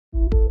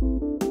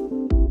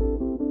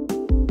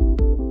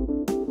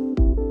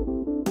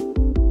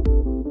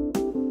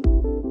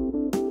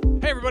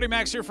Everybody,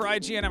 Max here for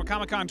IGN. I'm at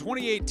Comic-Con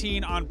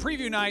 2018 on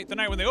preview night, the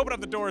night when they open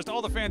up the doors to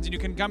all the fans and you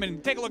can come in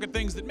and take a look at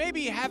things that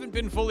maybe haven't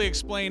been fully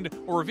explained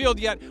or revealed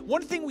yet.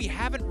 One thing we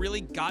haven't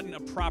really gotten a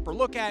proper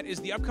look at is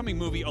the upcoming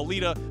movie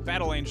Alita,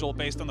 Battle Angel,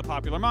 based on the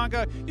popular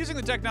manga, using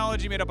the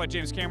technology made up by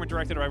James Cameron,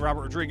 directed by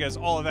Robert Rodriguez,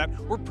 all of that.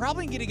 We're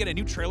probably going to get a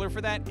new trailer for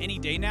that any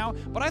day now,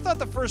 but I thought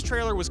the first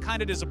trailer was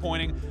kind of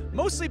disappointing,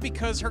 mostly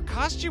because her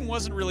costume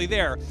wasn't really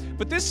there.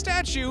 But this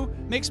statue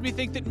makes me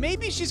think that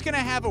maybe she's going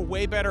to have a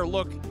way better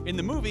look in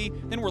the movie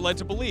than we're led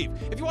to believe.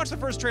 If you watch the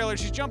first trailer,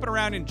 she's jumping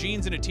around in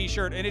jeans and a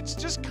t-shirt, and it's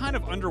just kind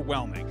of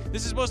underwhelming.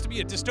 This is supposed to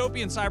be a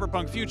dystopian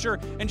cyberpunk future,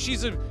 and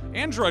she's an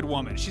android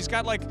woman. She's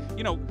got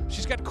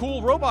she's got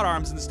cool robot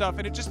arms and stuff,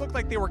 and it just looked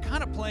like they were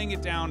kind of playing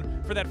it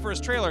down for that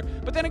first trailer.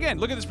 But then again,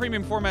 look at this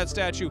premium format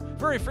statue.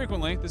 Very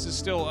frequently, this is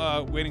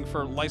still waiting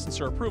for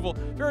licensor approval,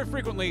 very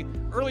frequently,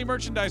 early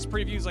merchandise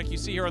previews like you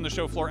see here on the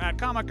show floor at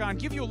Comic-Con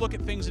give you a look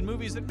at things in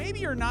movies that maybe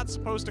you're not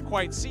supposed to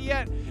quite see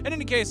yet. In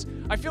any case,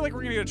 I feel like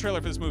we're gonna get a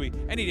trailer for this movie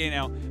any day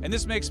now, and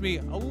this makes me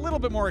a little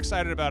bit more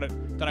excited about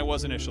it than I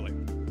was initially.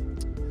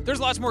 There's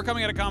lots more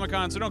coming out of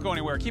Comic-Con, so don't go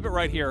anywhere. Keep it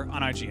right here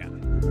on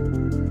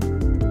IGN.